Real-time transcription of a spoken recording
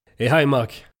Hey, hi,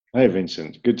 Mark. Hi,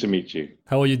 Vincent. Good to meet you.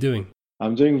 How are you doing?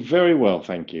 I'm doing very well,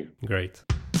 thank you. Great.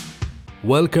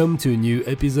 Welcome to a new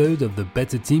episode of the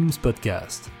Better Teams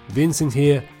podcast. Vincent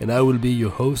here, and I will be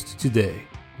your host today.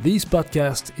 This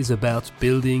podcast is about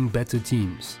building better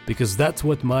teams, because that's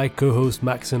what my co-host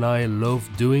Max and I love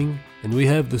doing, and we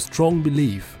have the strong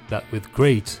belief that with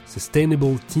great,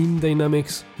 sustainable team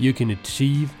dynamics, you can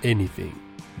achieve anything.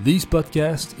 This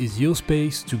podcast is your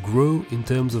space to grow in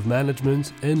terms of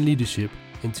management and leadership,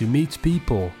 and to meet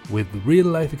people with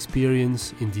real-life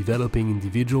experience in developing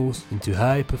individuals into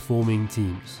high-performing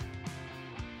teams.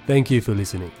 Thank you for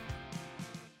listening.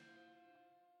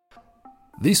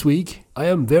 This week, I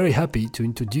am very happy to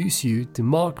introduce you to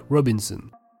Mark Robinson.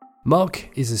 Mark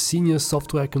is a senior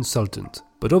software consultant,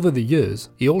 but over the years,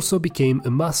 he also became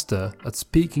a master at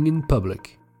speaking in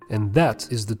public. And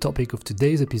that is the topic of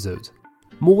today's episode.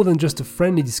 More than just a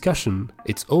friendly discussion,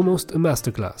 it's almost a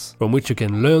masterclass from which you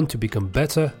can learn to become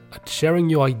better at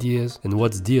sharing your ideas and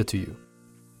what's dear to you.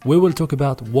 We will talk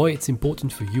about why it's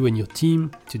important for you and your team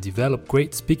to develop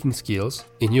great speaking skills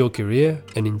in your career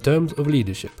and in terms of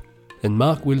leadership. And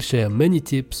Mark will share many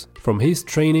tips from his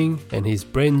training and his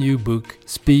brand new book,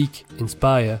 Speak,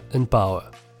 Inspire,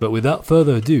 Empower. But without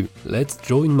further ado, let's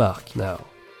join Mark now.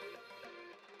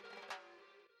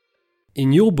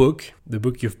 In your book, the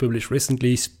book you've published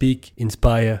recently, Speak,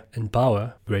 Inspire,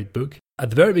 Empower, great book. At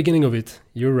the very beginning of it,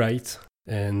 you write,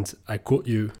 and I quote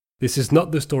you, "This is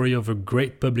not the story of a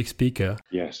great public speaker.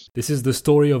 Yes. This is the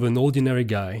story of an ordinary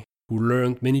guy who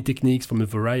learned many techniques from a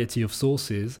variety of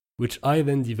sources, which I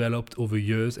then developed over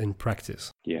years and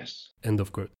practice." Yes. End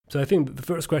of quote. So I think the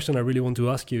first question I really want to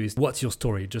ask you is, what's your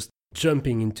story? Just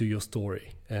jumping into your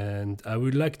story. And I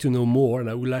would like to know more, and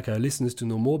I would like our listeners to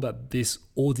know more about this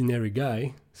ordinary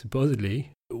guy,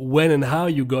 supposedly, when and how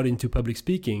you got into public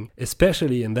speaking,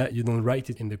 especially in that you don't write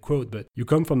it in the quote, but you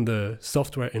come from the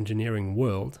software engineering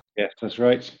world. Yes, that's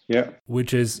right. Yeah.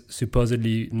 Which is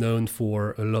supposedly known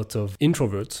for a lot of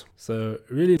introverts. So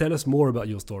really tell us more about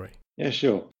your story. Yeah,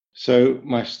 sure. So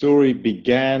my story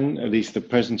began, at least the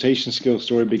presentation skill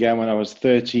story began when I was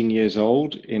 13 years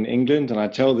old in England. And I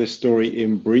tell this story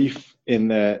in brief in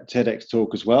the TEDx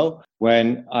talk as well,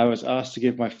 when I was asked to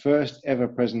give my first ever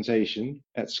presentation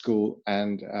at school.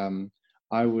 And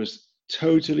I was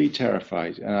totally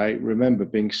terrified. And I remember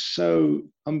being so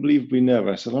unbelievably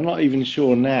nervous. And I'm not even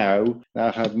sure now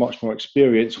I've had much more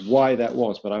experience, why that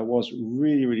was. But I was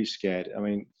really, really scared. I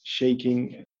mean,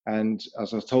 shaking. And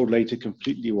as I was told later,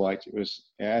 completely white. It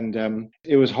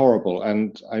was horrible.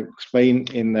 And I explain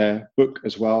in the book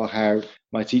as well how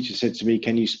my teacher said to me,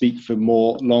 "Can you speak for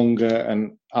more, longer?"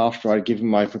 And after I'd given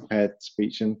my prepared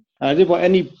speech, and I did what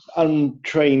any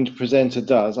untrained presenter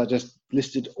does. I just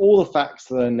listed all the facts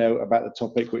that I know about the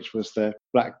topic, which was the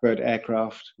Blackbird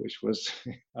aircraft, which was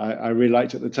I really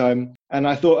liked at the time. And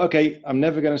I thought, okay, I'm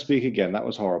never going to speak again. That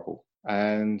was horrible.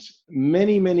 And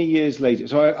many, many years later,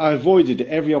 so I avoided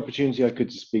every opportunity I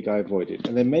could to speak, I avoided.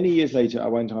 And then many years later, I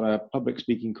went on a public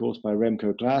speaking course by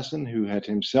Remco Klaassen, who had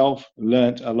himself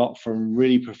learnt a lot from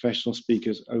really professional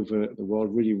speakers over the world,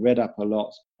 really read up a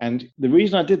lot. And the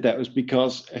reason I did that was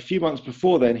because a few months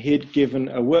before then, he had given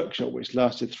a workshop which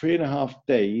lasted 3.5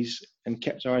 days and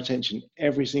kept our attention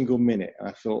every single minute. And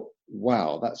I thought,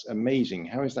 wow, that's amazing.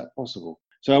 How is that possible?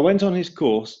 So I went on his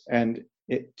course, and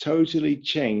it totally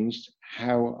changed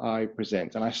how I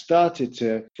present. And I started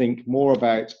to think more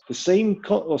about the same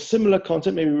or similar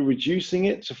content, maybe reducing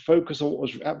it to focus on what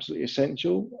was absolutely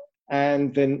essential,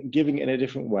 and then giving it in a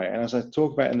different way. And as I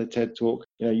talk about in the TED Talk,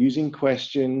 using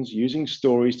questions, using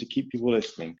stories to keep people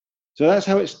listening. So that's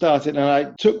how it started. And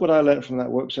I took what I learned from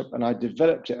that workshop and I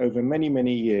developed it over many,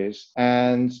 many years.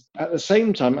 And at the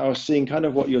same time, I was seeing kind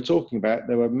of what you're talking about.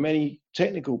 There were many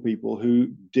technical people who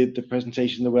did the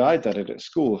presentation the way I did it at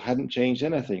school, hadn't changed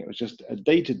anything. It was just a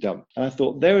data dump. And I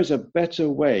thought there is a better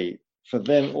way for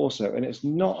them also. And it's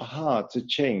not hard to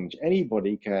change.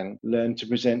 Anybody can learn to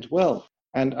present well.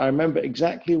 And I remember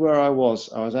exactly where I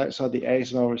was. I was outside the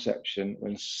ASML reception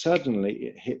when suddenly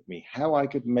it hit me how I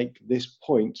could make this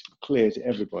point clear to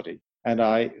everybody. And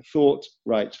I thought,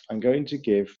 right, I'm going to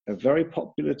give a very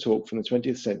popular talk from the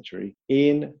 20th century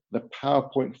in the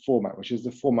PowerPoint format, which is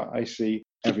the format I see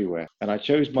everywhere. And I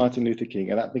chose Martin Luther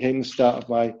King, and that became the start of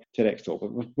my TEDx talk.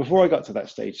 But before I got to that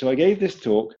stage, so I gave this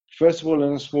talk, first of all,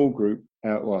 in a small group,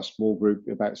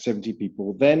 about 70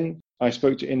 people. Then I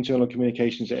spoke to internal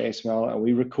communications at ASML, and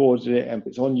we recorded it, and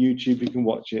it's on YouTube. You can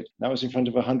watch it. That was in front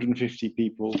of 150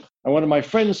 people. And one of my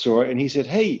friends saw it, and he said,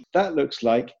 "Hey, that looks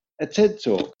like a TED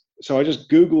Talk." So I just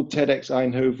Googled TEDx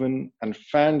Eindhoven and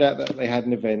found out that they had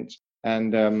an event.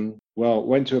 And Well,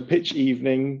 went to a pitch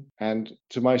evening, and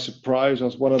to my surprise, I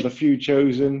was one of the few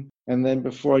chosen. And then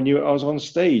before I knew it, I was on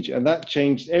stage. And that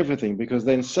changed everything, because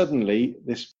then suddenly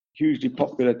this hugely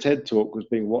popular TED Talk was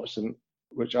being watched, and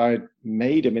which I had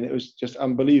made. I mean, it was just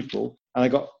unbelievable. And I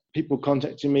got people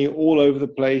contacting me all over the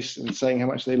place and saying how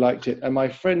much they liked it. And my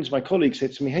friends, my colleagues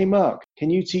said to me, "Hey, Mark, can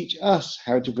you teach us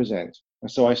how to present?" And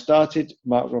so I started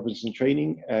Mark Robinson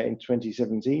Training in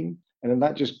 2017. And then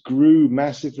that just grew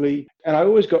massively. And I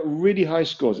always got really high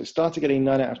scores. It started getting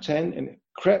 9 out of 10, and it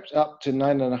crept up to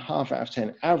 9.5 out of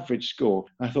 10 average score.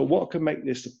 I thought, what could make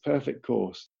this the perfect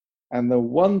course? And the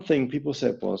one thing people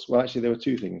said was, well, actually, there were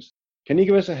two things. Can you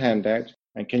give us a handout,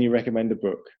 and can you recommend a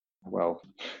book? Well,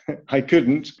 I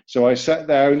couldn't. So I sat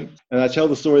down, and I tell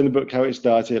the story in the book how it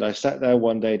started. I sat there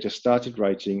one day, just started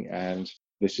writing, and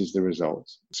this is the result.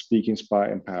 Speak,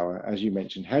 inspire, empower. As you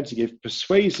mentioned, how to give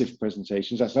persuasive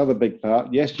presentations. That's another big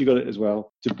part. Yes, you got it as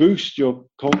well. To boost your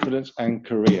confidence and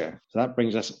career. So that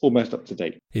brings us almost up to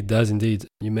date. It does indeed.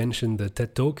 You mentioned the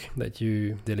TED Talk that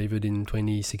you delivered in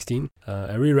 2016.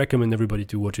 I really recommend everybody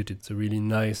to watch it. It's a really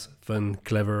nice, fun,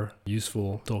 clever,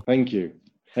 useful talk. Thank you.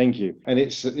 Thank you. And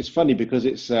it's funny because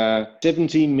it's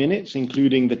 17 minutes,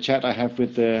 including the chat I have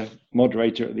with the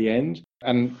moderator at the end.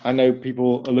 And I know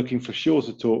people are looking for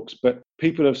shorter talks, but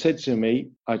people have said to me,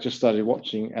 I just started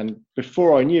watching, and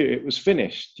before I knew it was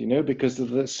finished, because of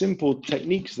the simple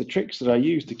techniques, the tricks that I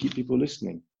use to keep people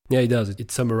listening. Yeah, it does. It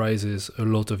summarizes a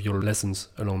lot of your lessons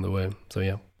along the way. So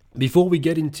yeah. Before we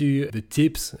get into the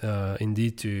tips,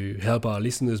 indeed, to help our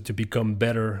listeners to become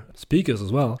better speakers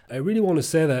as well, I really want to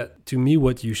say that to me,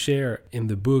 what you share in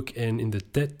the book and in the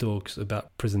TED Talks about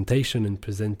presentation and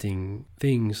presenting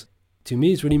things, to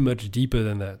me, it's really much deeper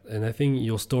than that. And I think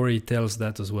your story tells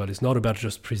that as well. It's not about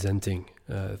just presenting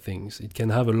things. It can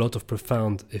have a lot of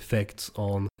profound effects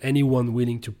on anyone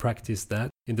willing to practice that.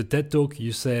 In the TED Talk,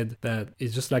 you said that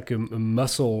it's just like a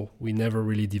muscle we never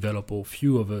really develop, or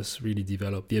few of us really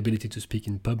develop, the ability to speak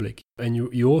in public. And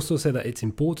you also said that it's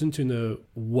important to know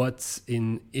what's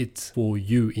in it for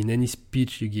you in any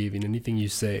speech you give, in anything you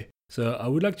say. So I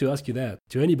would like to ask you that,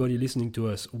 to anybody listening to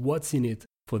us, what's in it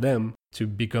for them to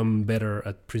become better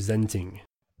at presenting?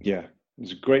 Yeah,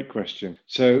 it's a great question.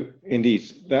 So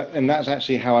indeed, that's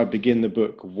actually how I begin the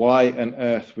book. Why on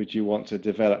earth would you want to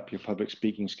develop your public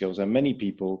speaking skills? And many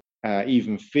people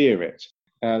even fear it.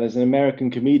 There's an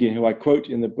American comedian who I quote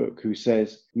in the book who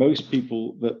says, most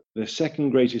people, that the second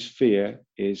greatest fear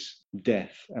is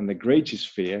death, and the greatest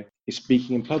fear is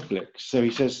speaking in public. So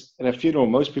he says, at a funeral,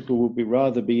 most people would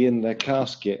rather be in their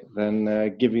casket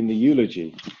than giving the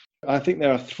eulogy. I think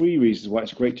there are three reasons why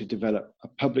it's great to develop a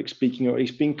public speaking, or at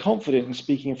least being confident in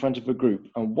speaking in front of a group.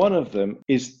 And one of them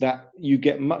is that you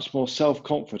get much more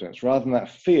self-confidence. Rather than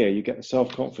that fear, you get the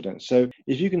self-confidence. So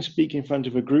if you can speak in front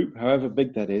of a group, however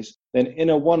big that is, then in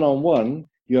a one-on-one,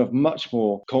 you have much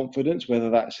more confidence, whether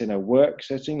that's in a work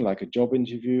setting, like a job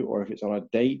interview, or if it's on a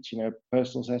date,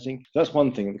 personal setting. That's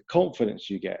one thing, the confidence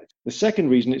you get. The second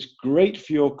reason, it's great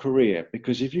for your career,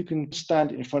 because if you can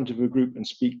stand in front of a group and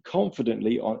speak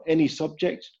confidently on any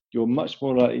subject, you're much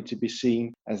more likely to be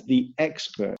seen as the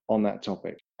expert on that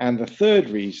topic. And the third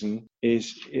reason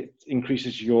is it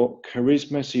increases your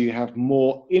charisma, so you have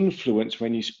more influence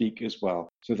when you speak as well.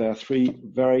 So there are three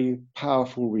very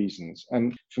powerful reasons.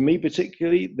 And for me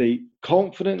particularly, the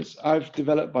confidence I've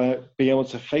developed by being able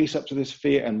to face up to this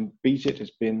fear and beat it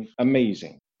has been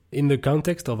amazing. In the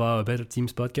context of our Better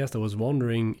Teams podcast, I was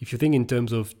wondering if you think in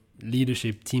terms of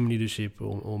leadership, team leadership,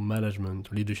 or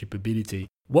management, leadership ability,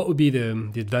 what would be the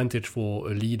advantage for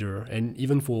a leader and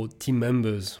even for team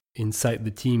members inside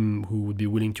the team who would be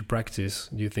willing to practice,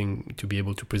 do you think, to be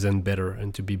able to present better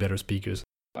and to be better speakers?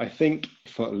 I think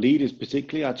for leaders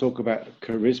particularly, I talk about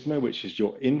charisma, which is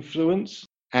your influence.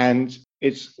 And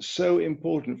it's so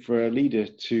important for a leader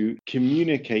to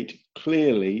communicate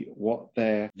clearly what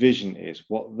their vision is,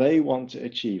 what they want to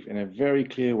achieve in a very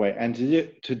clear way, and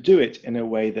to do it in a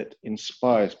way that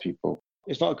inspires people.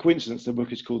 It's not a coincidence the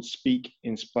book is called Speak,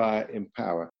 Inspire,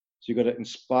 Empower. So you've got to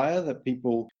inspire that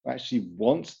people actually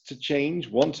want to change,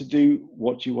 want to do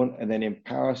what you want, and then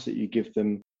empower so that you give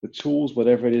them the tools,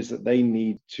 whatever it is that they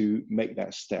need to make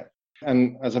that step.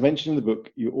 And as I mentioned in the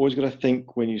book, you always got to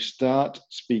think when you start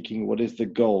speaking, what is the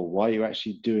goal? Why are you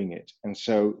actually doing it? And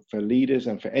so for leaders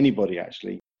and for anybody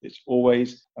actually, it's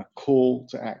always a call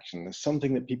to action. There's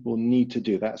something that people need to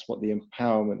do. That's what the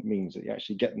empowerment means, that you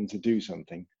actually get them to do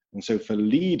something. And so for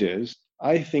leaders,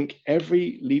 I think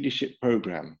every leadership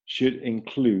program should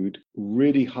include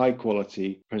really high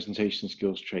quality presentation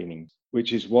skills training,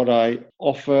 which is what I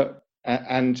offer.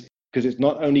 And because it's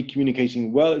not only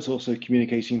communicating well, it's also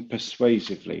communicating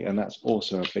persuasively. And that's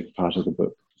also a big part of the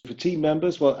book. For team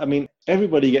members, well, I mean,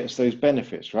 everybody gets those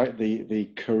benefits, right? The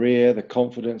career, the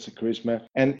confidence, the charisma.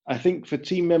 And I think for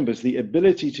team members, the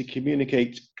ability to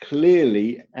communicate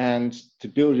clearly and to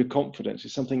build your confidence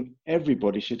is something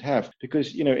everybody should have.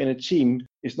 Because, you know, in a team,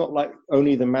 it's not like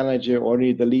only the manager or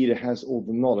only the leader has all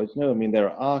the knowledge. No, I mean,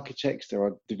 there are architects, there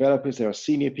are developers, there are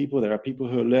senior people, there are people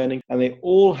who are learning, and they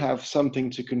all have something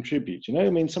to contribute. You know,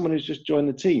 I mean, someone who's just joined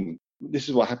the team. This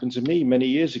is what happened to me many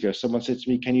years ago. Someone said to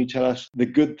me, can you tell us the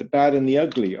good, the bad, and the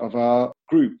ugly of our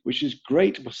group? Which is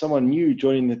great for someone new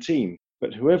joining the team.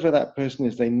 But whoever that person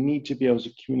is, they need to be able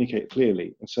to communicate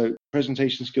clearly. And so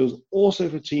presentation skills also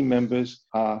for team members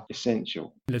are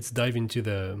essential. Let's dive into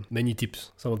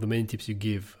some of the many tips you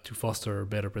give to foster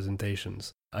better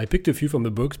presentations. I picked a few from the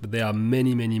books, but there are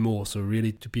many, many more. So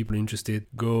really, to people interested,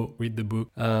 go read the book.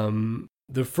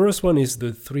 The first one is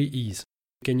the 3 E's.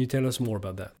 Can you tell us more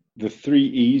about that? The 3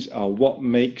 E's are what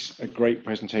makes a great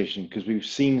presentation, because we've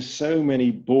seen so many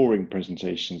boring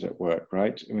presentations at work,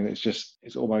 right? I mean,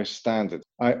 it's almost standard.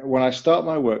 When I start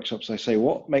my workshops, I say,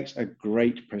 what makes a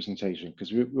great presentation?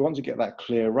 Because we want to get that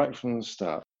clear right from the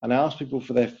start. And I ask people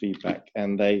for their feedback,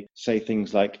 and they say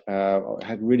things like, it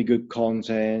had really good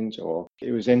content, or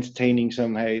it was entertaining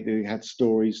somehow, they had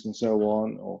stories and so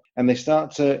on, and they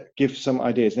start to give some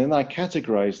ideas. And then I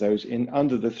categorize those in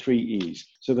under the 3 E's.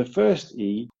 So the first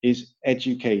E is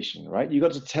education, right? You've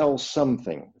got to tell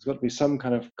something. There's got to be some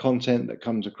kind of content that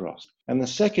comes across. And the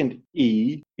second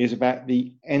E is about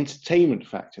the entertainment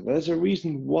factor. There's a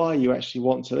reason why you actually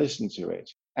want to listen to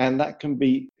it. And that can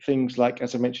be things like,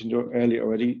 as I mentioned earlier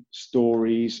already,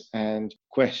 stories and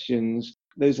questions.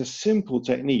 Those are simple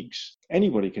techniques.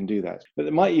 Anybody can do that. But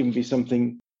there might even be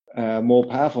something more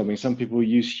powerful. I mean, some people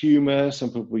use humor, some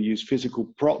people use physical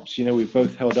props. You know, we've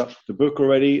both held up the book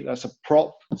already. That's a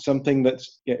prop, something that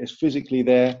is physically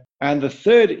there. And the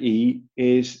third E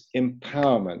is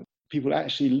empowerment. People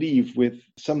actually leave with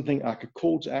something like a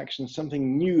call to action,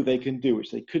 something new they can do,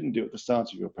 which they couldn't do at the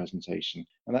start of your presentation.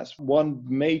 And that's one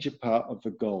major part of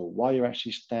the goal, why you're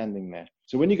actually standing there.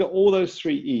 So when you got all those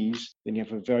 3 E's, then you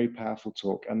have a very powerful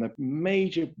talk. And the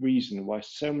major reason why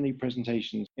so many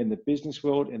presentations in the business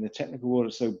world, in the technical world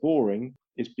are so boring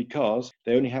is because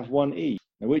they only have 1 E.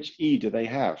 Now, which E do they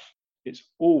have? It's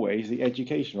always the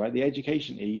education, right? The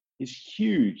education E is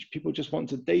huge. People just want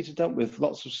to data dump with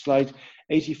lots of slides,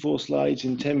 84 slides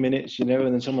in 10 minutes, you know,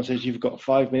 and then someone says you've got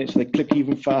 5 minutes, they click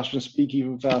even faster and speak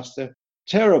even faster.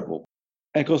 Terrible.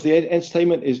 And of course, the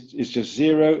entertainment is just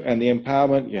zero, and the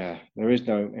empowerment, there is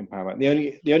no empowerment.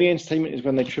 The only entertainment is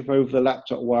when they trip over the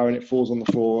laptop wire and it falls on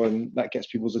the floor, and that gets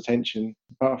people's attention.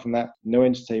 Apart from that, no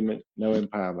entertainment, no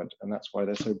empowerment, and that's why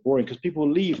they're so boring. Because people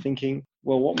leave thinking,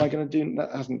 well, what am I going to do?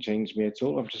 That hasn't changed me at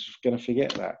all. I'm just going to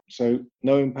forget that. So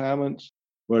no empowerment.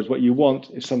 Whereas what you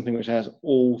want is something which has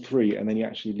all 3, and then you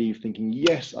actually leave thinking,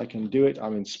 yes, I can do it.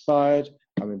 I'm inspired,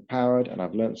 I'm empowered, and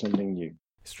I've learned something new.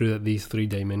 It's true that these 3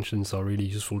 dimensions are really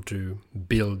useful to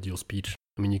build your speech.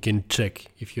 I mean, you can check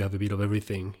if you have a bit of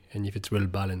everything and if it's well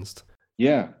balanced.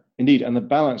 Yeah, indeed. And the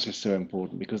balance is so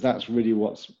important, because that's really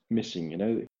what's missing, you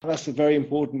know. That's a very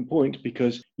important point,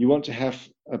 because you want to have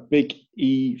a big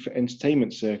E for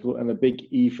entertainment circle and a big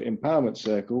E for empowerment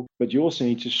circle, but you also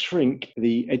need to shrink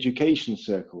the education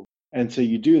circle. And so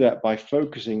you do that by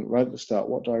focusing right at the start,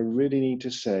 what do I really need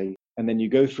to say? And then you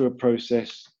go through a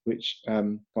process which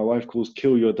my wife calls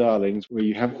kill your darlings, where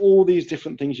you have all these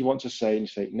different things you want to say, and you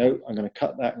say, no, I'm going to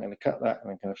cut that, I'm going to cut that,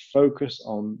 and I'm going to focus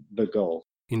on the goal.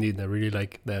 Indeed, I really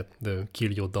like that, the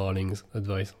kill your darlings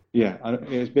advice. Yeah,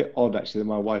 it's a bit odd actually that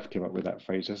my wife came up with that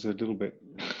phrase. That's a little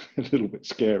bit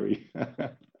scary.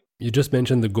 You just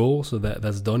mentioned the goal, so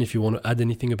that's done. If you want to add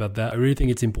anything about that, I really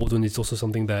think it's important. It's also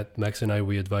something that Max and I,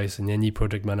 we advise in any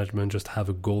project management, just have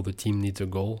a goal. The team needs a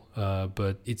goal.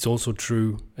 But it's also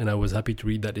true, and I was happy to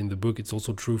read that in the book, it's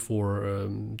also true for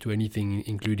to anything,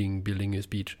 including building a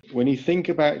speech. When you think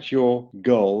about your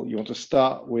goal, you want to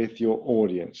start with your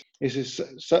audience. This is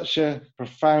such a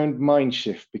profound mind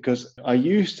shift, because I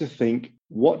used to think,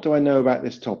 what do I know about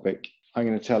this topic? I'm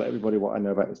going to tell everybody what I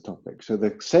know about this topic. So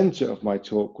the center of my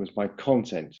talk was my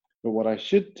content. But what I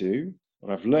should do,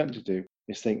 what I've learned to do,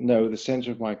 is think, no, the center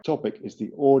of my topic is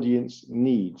the audience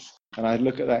needs. And I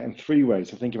look at that in 3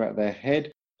 ways. I think about their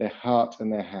head, their heart, and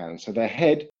their hands. So their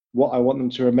head, what I want them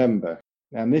to remember.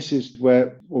 And this is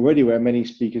where many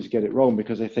speakers get it wrong,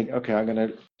 because they think, okay, I'm going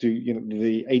to do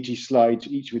the 80 slides,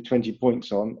 each with 20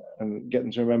 points on, and get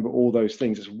them to remember all those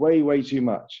things. It's way, way too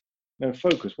much. Now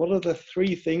focus. What are the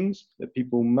 3 things that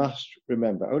people must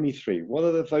remember? Only 3. What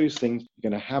are those things you're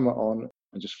going to hammer on,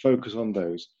 and just focus on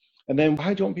those? And then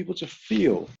how do you want people to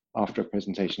feel after a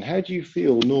presentation? How do you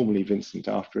feel normally, Vincent,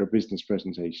 after a business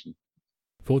presentation?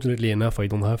 Fortunately enough, I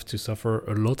don't have to suffer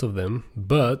a lot of them,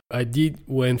 but I did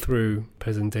went through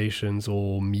presentations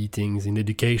or meetings in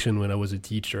education when I was a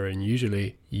teacher, and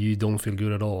usually you don't feel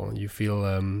good at all. You feel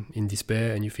in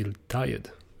despair and you feel tired,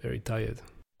 very tired.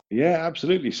 Yeah,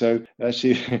 absolutely. So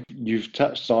actually, you've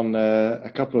touched on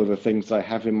a couple of the things that I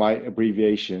have in my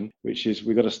abbreviation, which is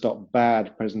we've got to stop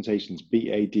bad presentations,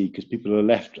 BAD, because people are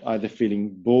left either feeling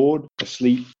bored,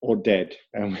 asleep, or dead.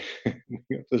 And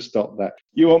we have to stop that.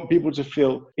 You want people to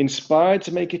feel inspired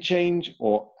to make a change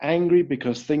or angry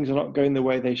because things are not going the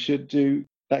way they should do.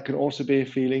 That can also be a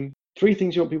feeling. 3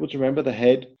 things you want people to remember: the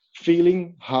head,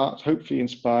 feeling, heart, hopefully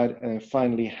inspired, and then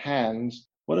finally hands.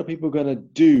 What are people going to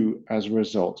do as a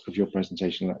result of your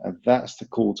presentation? And that's the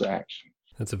call to action.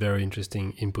 That's a very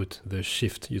interesting input, the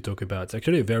shift you talk about. It's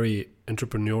actually a very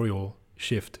entrepreneurial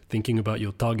shift, thinking about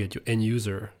your target, your end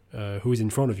user, who is in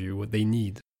front of you, what they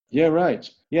need. Yeah, right.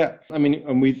 Yeah. I mean,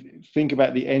 and we think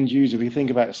about the end user, we think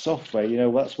about software,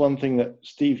 that's one thing that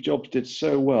Steve Jobs did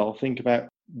so well. Think about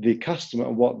the customer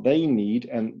and what they need.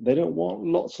 And they don't want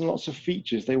lots and lots of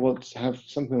features. They want to have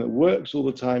something that works all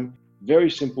the time.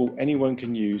 Very simple, anyone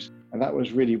can use. And that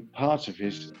was really part of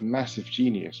his massive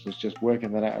genius, was just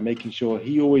working that out and making sure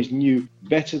he always knew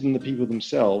better than the people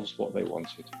themselves what they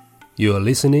wanted. You are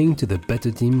listening to the Better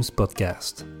Teams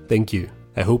podcast. Thank you.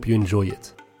 I hope you enjoy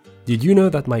it. Did you know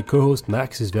that my co-host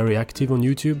Max is very active on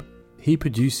YouTube? He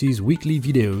produces weekly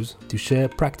videos to share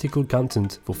practical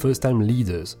content for first-time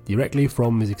leaders directly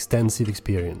from his extensive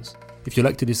experience. If you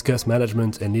like to discuss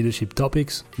management and leadership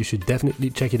topics, you should definitely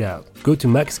check it out. Go to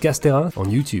Max Castera on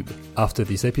YouTube, after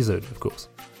this episode, of course.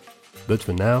 But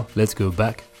for now, let's go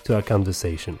back to our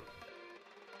conversation.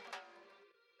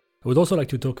 I would also like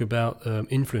to talk about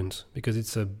influence, because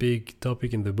it's a big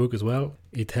topic in the book as well.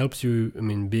 It helps you,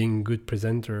 being a good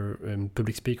presenter and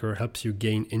public speaker helps you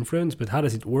gain influence, but how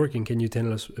does it work, and can you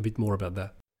tell us a bit more about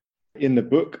that? In the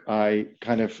book, I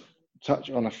kind of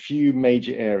touch on a few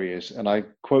major areas, and I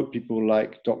quote people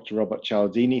like Dr. Robert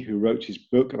Cialdini, who wrote his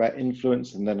book about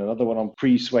influence, and then another one on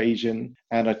persuasion.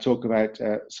 And I talk about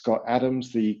Scott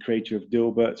Adams, the creator of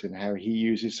Dilbert, and how he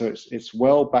uses. So it's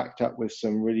well backed up with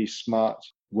some really smart,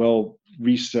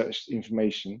 well-researched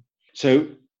information. So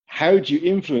how do you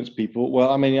influence people? Well,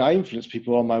 I influence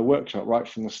people on my workshop right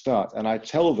from the start, and I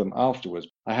tell them afterwards.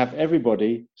 I have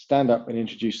everybody stand up and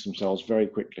introduce themselves very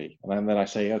quickly. And then I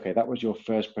say, okay, that was your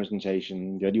first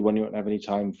presentation, the only one you won't have any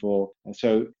time for. And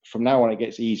so from now on, it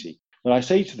gets easy. But I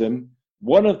say to them,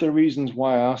 one of the reasons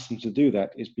why I ask them to do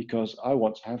that is because I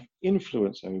want to have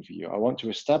influence over you. I want to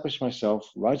establish myself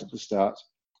right at the start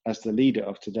as the leader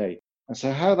of today. And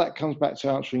so how that comes back to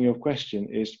answering your question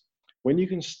is, when you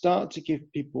can start to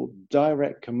give people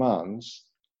direct commands,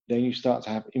 then you start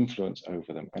to have influence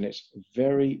over them. And it's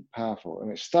very powerful.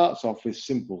 And it starts off with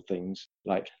simple things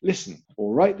like listen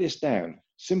or write this down,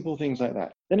 simple things like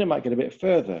that. Then it might get a bit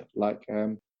further, like,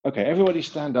 okay, everybody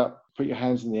stand up, put your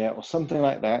hands in the air or something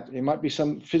like that. It might be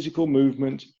some physical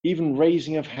movement, even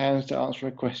raising of hands to answer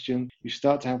a question. You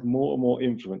start to have more and more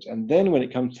influence. And then when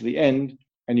it comes to the end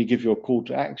and you give your call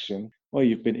to action, well,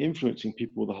 you've been influencing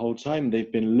people the whole time.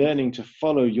 They've been learning to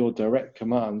follow your direct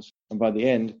commands. And by the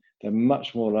end, they're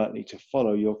much more likely to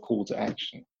follow your call to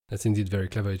action. That's indeed very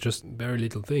clever. It's just very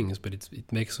little things, but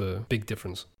it makes a big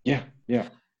difference. Yeah.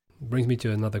 Brings me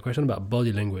to another question about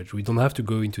body language. We don't have to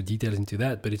go into details into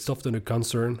that, but it's often a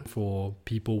concern for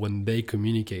people when they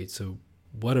communicate. So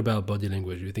what about body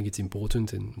language? Do you think it's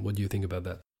important, and what do you think about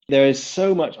that? There is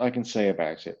so much I can say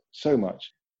about it. So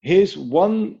much. Here's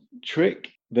one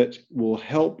trick that will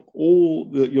help all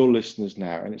your listeners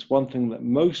now. And it's one thing that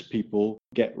most people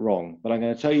get wrong, but I'm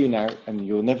going to tell you now, and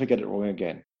you'll never get it wrong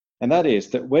again. And that is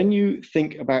that when you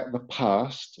think about the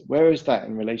past, where is that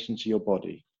in relation to your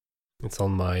body? It's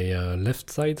on my left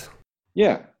side.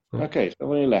 Yeah. Okay.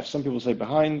 So on your left. Some people say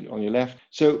behind, on your left.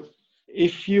 So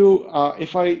if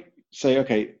I say,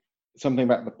 okay, something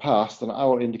about the past, then I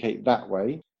will indicate that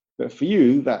way. But for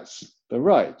you, that's the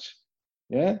right.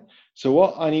 Yeah. So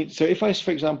if I,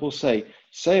 for example, say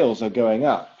sales are going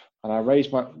up and I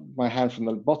raise my hand from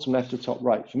the bottom left to top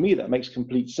right, for me, that makes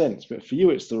complete sense. But for you,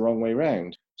 it's the wrong way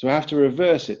around. So I have to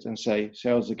reverse it and say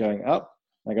sales are going up.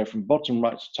 I go from bottom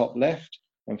right to top left.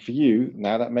 And for you,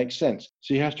 now that makes sense.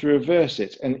 So you have to reverse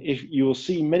it. And if you will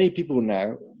see many people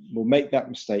now will make that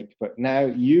mistake, but now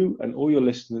you and all your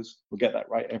listeners will get that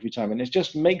right every time. And it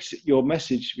just makes your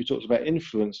message, we talked about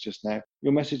influence just now,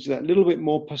 your message that little bit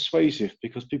more persuasive,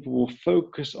 because people will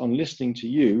focus on listening to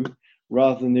you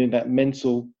rather than doing that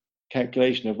mental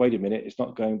calculation of, wait a minute, it's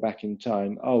not going back in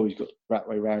time. Oh, he's got the right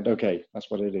way around. Okay, that's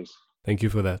what it is. Thank you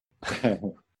for that.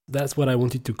 That's what I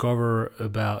wanted to cover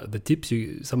about the tips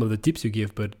some of the tips you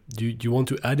give, but do you want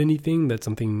to add anything? That's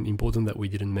something important that we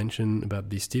didn't mention about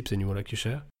these tips and you would like to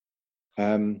share?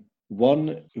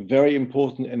 One very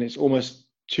important, and it's almost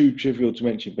too trivial to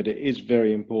mention, but it is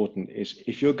very important, is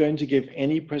if you're going to give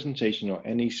any presentation or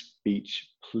any speech,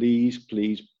 please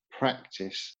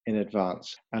practice in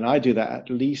advance. And I do that at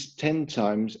least 10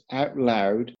 times out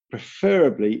loud,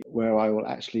 preferably where I will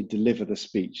actually deliver the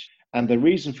speech. And the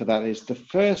reason for that is the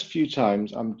first few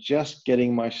times I'm just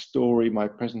getting my story, my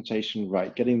presentation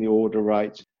right, getting the order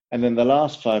right. And then the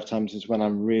last 5 times is when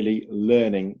I'm really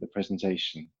learning the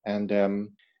presentation. And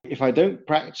if I don't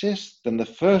practice, then the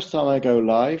first time I go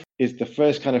live is the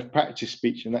first kind of practice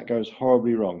speech, and that goes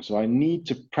horribly wrong. So I need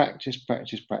to practice.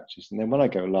 And then when I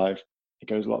go live, it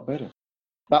goes a lot better.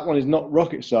 That one is not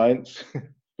rocket science,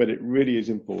 but it really is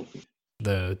important.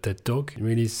 The TED Talk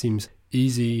really seems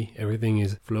easy, everything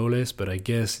is flawless, but I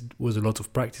guess it was a lot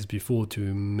of practice before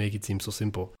to make it seem so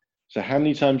simple. So how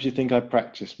many times do you think I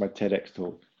practiced my TEDx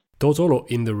talk? Total or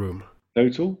in the room?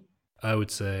 Total? I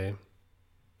would say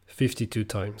 52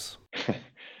 times.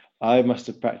 I must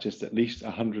have practiced at least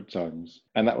 100 times.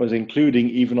 And that was including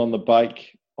even on the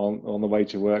bike on the way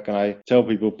to work. And I tell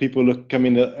people look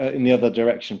coming in the other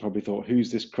direction, probably thought,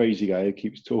 who's this crazy guy who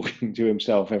keeps talking to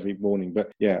himself every morning?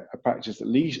 But yeah, I practiced at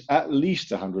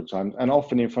least 100 times, and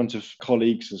often in front of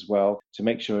colleagues as well, to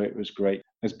make sure it was great,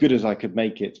 as good as I could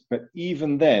make it. But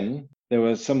even then, there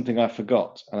was something I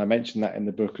forgot. And I mentioned that in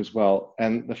the book as well.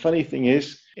 And the funny thing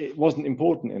is, it wasn't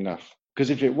important enough.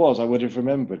 Because if it was, I would have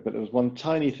remembered. But there was one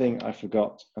tiny thing I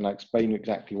forgot, and I explain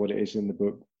exactly what it is in the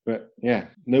book. But yeah,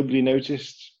 nobody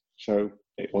noticed, so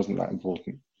it wasn't that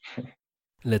important.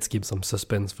 Let's keep some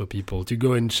suspense for people to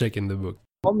go and check in the book.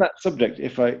 On that subject,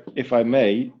 if I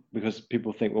may, because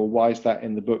people think, well, why is that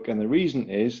in the book? And the reason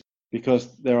is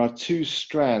because there are 2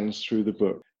 strands through the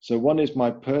book. So one is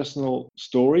my personal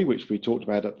story, which we talked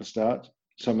about at the start,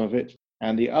 some of it.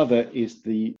 And the other is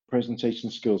the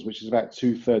presentation skills, which is about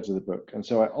 2/3 of the book. And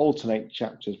so I alternate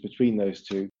chapters between those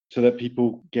 2 so that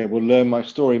people will learn my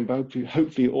story and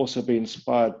hopefully also be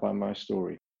inspired by my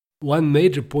story. One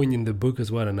major point in the book as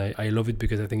well, and I love it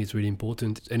because I think it's really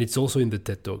important, and it's also in the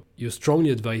TED Talk, you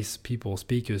strongly advise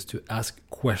speakers to ask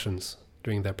questions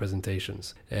during their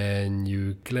presentations. And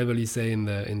you cleverly say in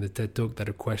the TED Talk that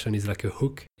a question is like a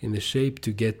hook in the shape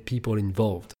to get people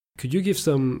involved. Could you give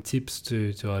some tips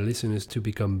to our listeners to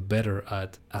become better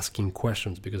at asking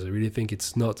questions? Because I really think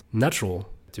it's not natural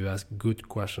to ask good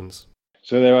questions.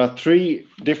 So there are 3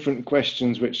 different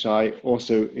questions which I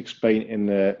also explain in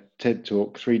the TED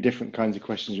Talk, 3 different kinds of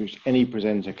questions which any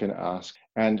presenter can ask.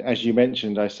 And as you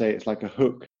mentioned, I say it's like a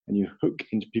hook, and you hook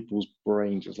into people's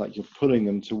brains. It's like you're pulling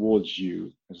them towards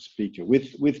you as a speaker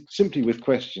simply with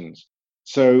questions.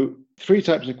 So 3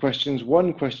 types of questions.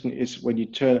 One question is when you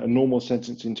turn a normal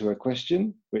sentence into a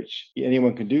question, which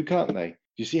anyone can do, can't they?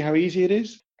 Do you see how easy it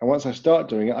is? And once I start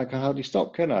doing it, I can hardly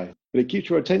stop, can I? But it keeps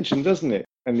your attention, doesn't it?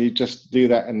 And you just do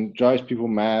that and drives people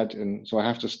mad. And so I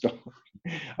have to stop.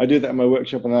 I do that in my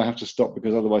workshop, and I have to stop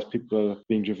because otherwise people are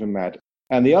being driven mad.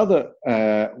 And the other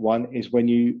one is when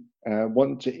you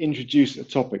want to introduce a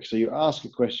topic. So you ask a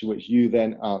question which you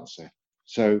then answer.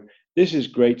 So this is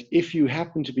great if you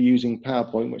happen to be using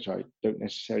PowerPoint, which I don't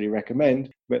necessarily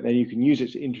recommend, but then you can use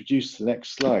it to introduce the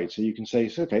next slide. So you can say,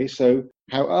 okay, so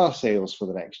how are sales for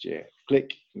the next year?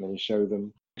 Click, and then you show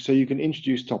them. So you can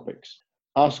introduce topics,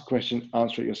 ask a question,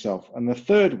 answer it yourself. And the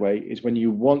third way is when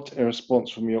you want a response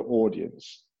from your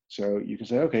audience. So you can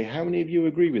say, okay, how many of you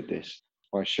agree with this?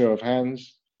 By show of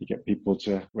hands, you get people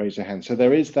to raise their hands. So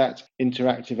there is that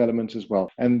interactive element as well.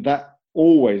 And that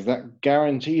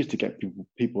guarantees to get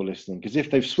people listening, because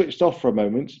if they've switched off for a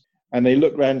moment and they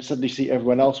look around and suddenly see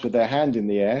everyone else with their hand in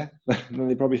the air, then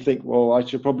they probably think, well, I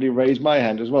should probably raise my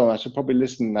hand as well. I should probably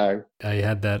listen now. I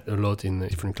had that a lot in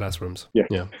different classrooms.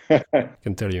 Yeah. I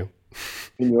can tell you.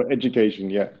 In your education,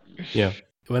 yeah. Yeah.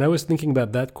 When I was thinking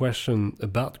about that question,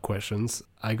 about questions,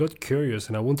 I got curious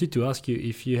and I wanted to ask you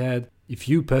if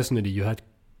you personally, you had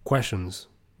questions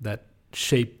that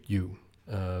shaped you,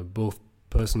 both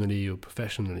personally or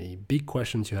professionally, big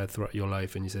questions you had throughout your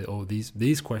life, and you said, oh,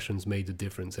 these questions made a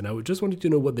difference. And I just wanted to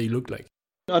know what they looked like.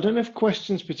 I don't have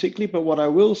questions particularly, but what I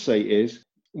will say is,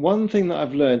 one thing that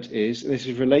I've learned is, this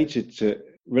is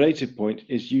related point,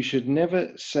 is you should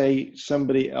never say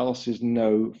somebody else's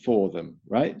no for them,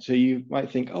 right? So you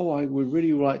might think, oh, I would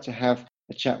really like to have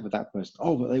a chat with that person.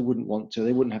 Oh, but they wouldn't want to,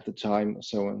 they wouldn't have the time, and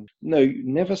so on. No,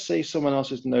 never say someone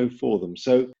else's no for them.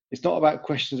 So it's not about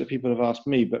questions that people have asked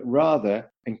me, but rather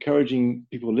encouraging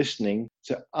people listening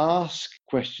to ask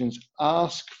questions,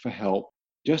 ask for help,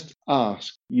 Just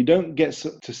ask. You don't get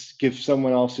to give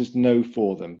someone else's no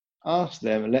for them. Ask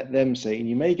them and let them say, and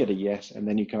you may get a yes, and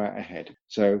then you come out ahead.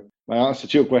 So my answer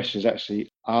to your question is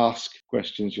actually ask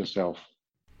questions yourself.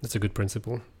 That's a good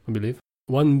principle, I believe.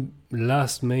 One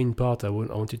last main part I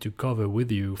wanted to cover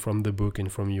with you from the book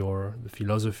and from the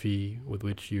philosophy with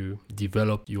which you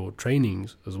developed your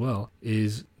trainings as well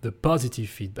is the positive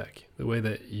feedback. The way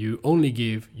that you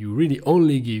really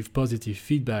only give positive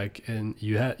feedback, and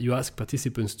you ask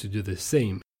participants to do the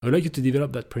same. I would like you to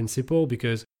develop that principle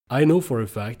because I know for a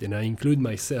fact, and I include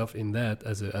myself in that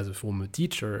as a former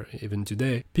teacher, even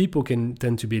today, people can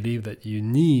tend to believe that you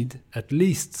need at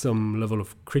least some level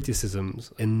of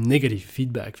criticisms and negative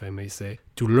feedback, if I may say,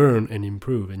 to learn and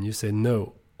improve. And you say,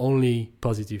 no, only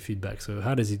positive feedback. So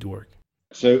how does it work?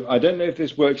 So I don't know if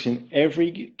this works in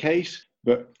every case,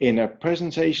 but in a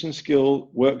presentation skill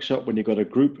workshop, when you've got a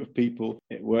group of people,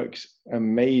 it works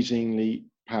amazingly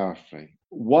powerfully.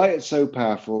 Why it's so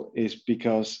powerful is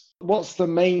because what's the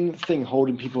main thing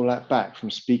holding people back from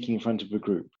speaking in front of a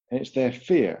group? And it's their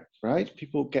fear, right?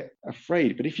 People get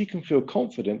afraid. But if you can feel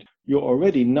confident, you're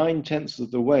already 9/10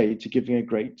 of the way to giving a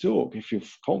great talk. If you're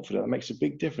confident, that makes a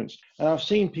big difference. And I've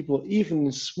seen people, even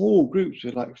in small groups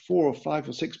with like 4 or 5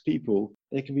 or 6 people,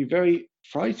 they can be very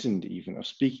frightened even of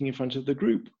speaking in front of the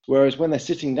group. Whereas when they're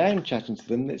sitting down chatting to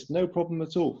them, it's no problem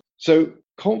at all. So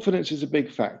confidence is a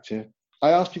big factor.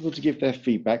 I ask people to give their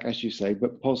feedback, as you say,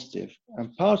 but positive.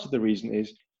 And part of the reason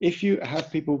is if you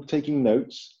have people taking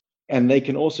notes and they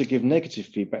can also give negative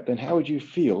feedback, then how would you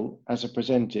feel as a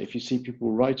presenter if you see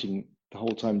people writing the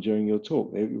whole time during your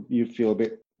talk? You feel a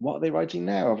bit, what are they writing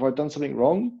now? Have I done something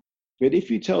wrong? But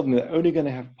if you tell them they're only going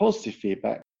to have positive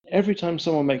feedback, every time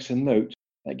someone makes a note,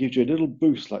 that gives you a little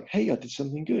boost like, hey, I did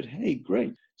something good. Hey,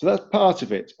 great. So that's part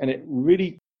of it. And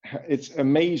it's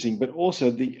amazing, but also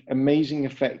the amazing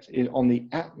effect is on the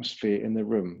atmosphere in the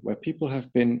room where people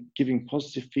have been giving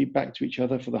positive feedback to each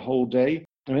other for the whole day.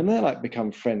 I mean, they're like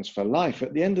become friends for life.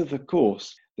 At the end of the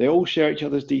course, they all share each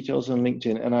other's details on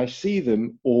LinkedIn, and I see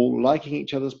them all liking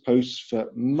each other's posts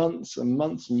for months and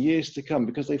months and years to come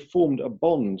because they formed a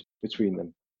bond between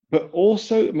them. But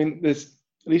also, I mean, there's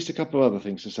at least a couple of other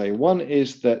things to say. One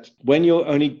is that when you're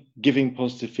only giving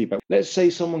positive feedback, let's say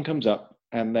someone comes up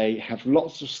and they have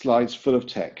lots of slides full of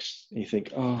text. And you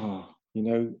think,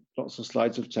 lots of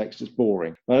slides of text is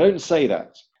boring. But I don't say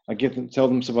that. I tell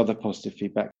them some other positive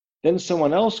feedback. Then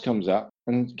someone else comes up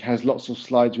and has lots of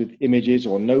slides with images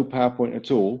or no PowerPoint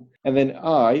at all. And then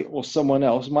I or someone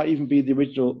else, might even be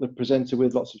the presenter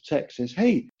with lots of text, says,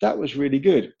 hey, that was really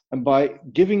good. And by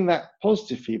giving that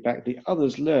positive feedback, the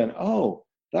others learn, oh,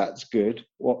 that's good.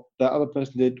 What that other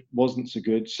person did wasn't so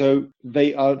good. So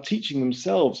they are teaching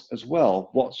themselves as well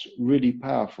what's really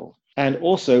powerful. And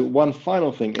also, one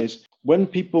final thing is when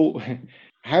people,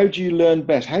 how do you learn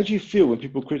best? How do you feel when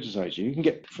people criticize you? You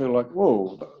can feel like,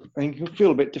 whoa, and you can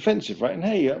feel a bit defensive, right? And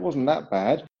hey, that wasn't that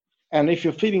bad. And if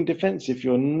you're feeling defensive,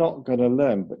 you're not going to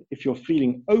learn. But if you're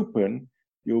feeling open,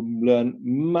 you'll learn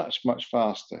much, much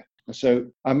faster. So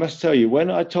I must tell you, when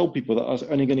I told people that I was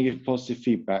only going to give positive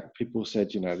feedback, people said,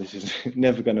 this is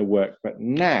never going to work. But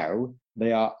now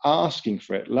they are asking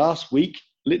for it.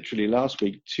 Literally last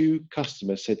week, 2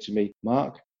 customers said to me,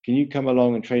 Mark, can you come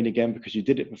along and train again because you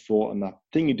did it before? And the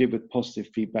thing you did with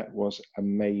positive feedback was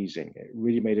amazing. It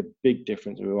really made a big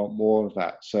difference. We want more of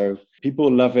that. So people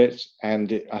love it.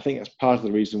 And I think that's part of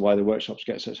the reason why the workshops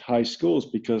get such high scores,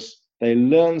 because they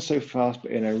learn so fast,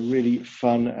 but in a really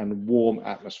fun and warm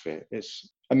atmosphere. It's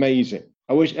amazing.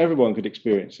 I wish everyone could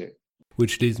experience it.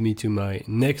 Which leads me to my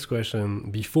next question.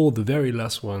 Before the very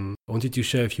last one, I wanted to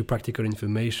share a few practical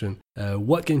information.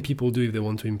 What can people do if they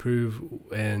want to improve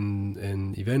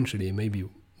and eventually maybe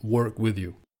work with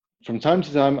you? From time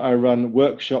to time, I run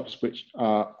workshops which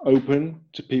are open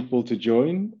to people to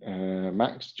join.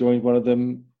 Max joined one of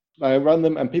them. I run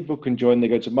them and people can join. They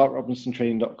go to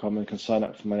markrobinson.training.com and can sign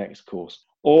up for my next course.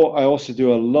 Or I also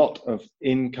do a lot of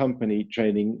in-company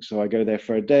training. So I go there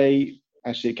for a day.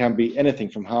 Actually, it can be anything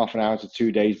from half an hour to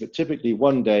 2 days, but typically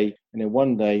one day. And in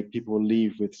one day, people will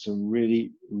leave with some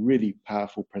really, really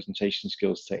powerful presentation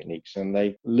skills techniques. And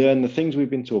they learn the things we've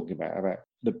been talking about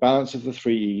the balance of the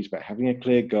 3 E's, about having a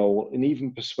clear goal, and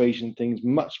even persuasion things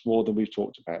much more than we've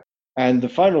talked about. And the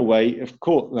final way, of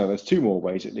course, there's 2 more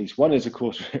ways at least. One is, of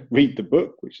course, read the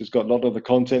book, which has got a lot of the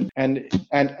content, and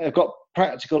I've got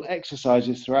practical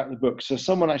exercises throughout the book. So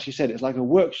someone actually said it's like a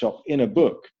workshop in a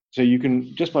book. So you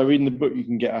can, just by reading the book, you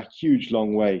can get a huge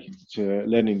long way to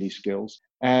learning these skills.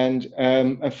 And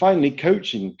finally,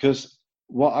 coaching, because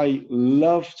what I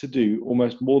love to do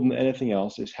almost more than anything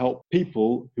else is help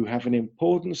people who have an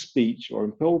important speech or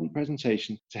important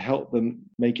presentation to help them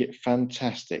make it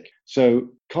fantastic. So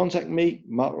contact me,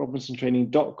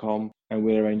 markrobinson.training.com, and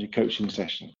we'll arrange a coaching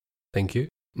session. Thank you.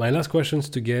 My last questions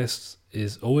to guests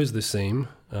is always the same.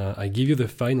 I give you the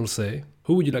final say.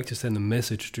 Who would you like to send a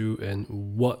message to, and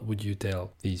what would you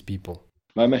tell these people?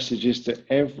 My message is to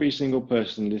every single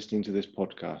person listening to this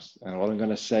podcast. And what I'm going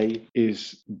to say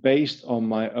is based on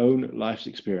my own life's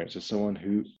experience as someone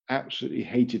who absolutely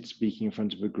hated speaking in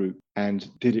front of a group and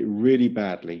did it really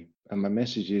badly. And my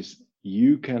message is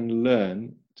you can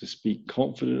learn to speak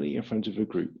confidently in front of a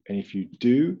group. And if you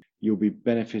do, you'll be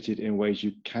benefited in ways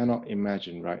you cannot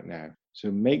imagine right now.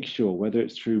 So make sure, whether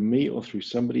it's through me or through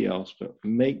somebody else, but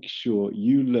make sure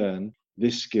you learn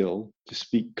this skill to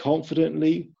speak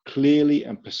confidently, clearly,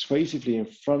 and persuasively in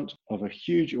front of a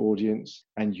huge audience,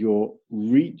 and your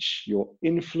reach, your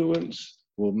influence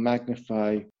will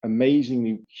magnify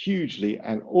amazingly, hugely,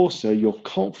 and also your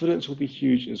confidence will be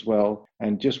huge as well.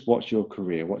 And just watch your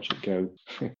career, watch it go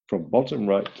from bottom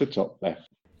right to top left.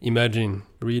 Imagine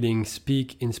reading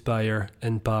Speak, Inspire,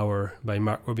 Empower by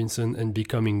Mark Robinson and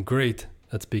becoming great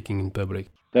at speaking in public.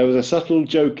 There was a subtle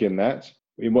joke in that,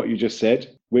 in what you just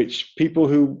said, which people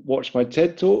who watch my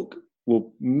TED Talk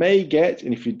may get,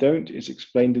 and if you don't, it's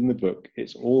explained in the book.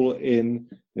 It's all in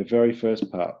the very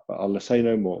first part, but I'll say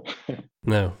no more.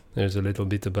 No, there's a little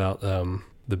bit about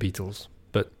the Beatles,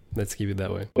 but let's keep it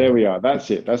that way. There we are.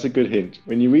 That's it. That's a good hint.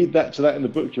 When you read that in the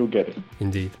book, you'll get it.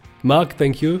 Indeed. Mark,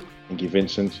 thank you. Thank you,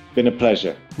 Vincent. Been a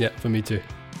pleasure. Yeah, for me too.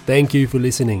 Thank you for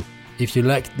listening. If you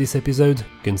liked this episode,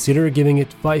 consider giving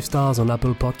it 5 stars on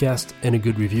Apple Podcast and a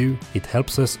good review. It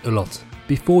helps us a lot.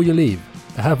 Before you leave,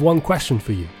 I have one question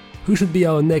for you. Who should be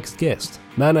our next guest?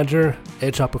 Manager,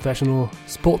 HR professional,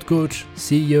 sport coach,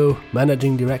 CEO,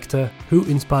 managing director? Who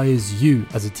inspires you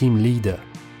as a team leader?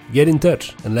 Get in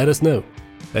touch and let us know.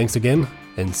 Thanks again,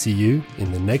 and see you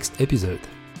in the next episode.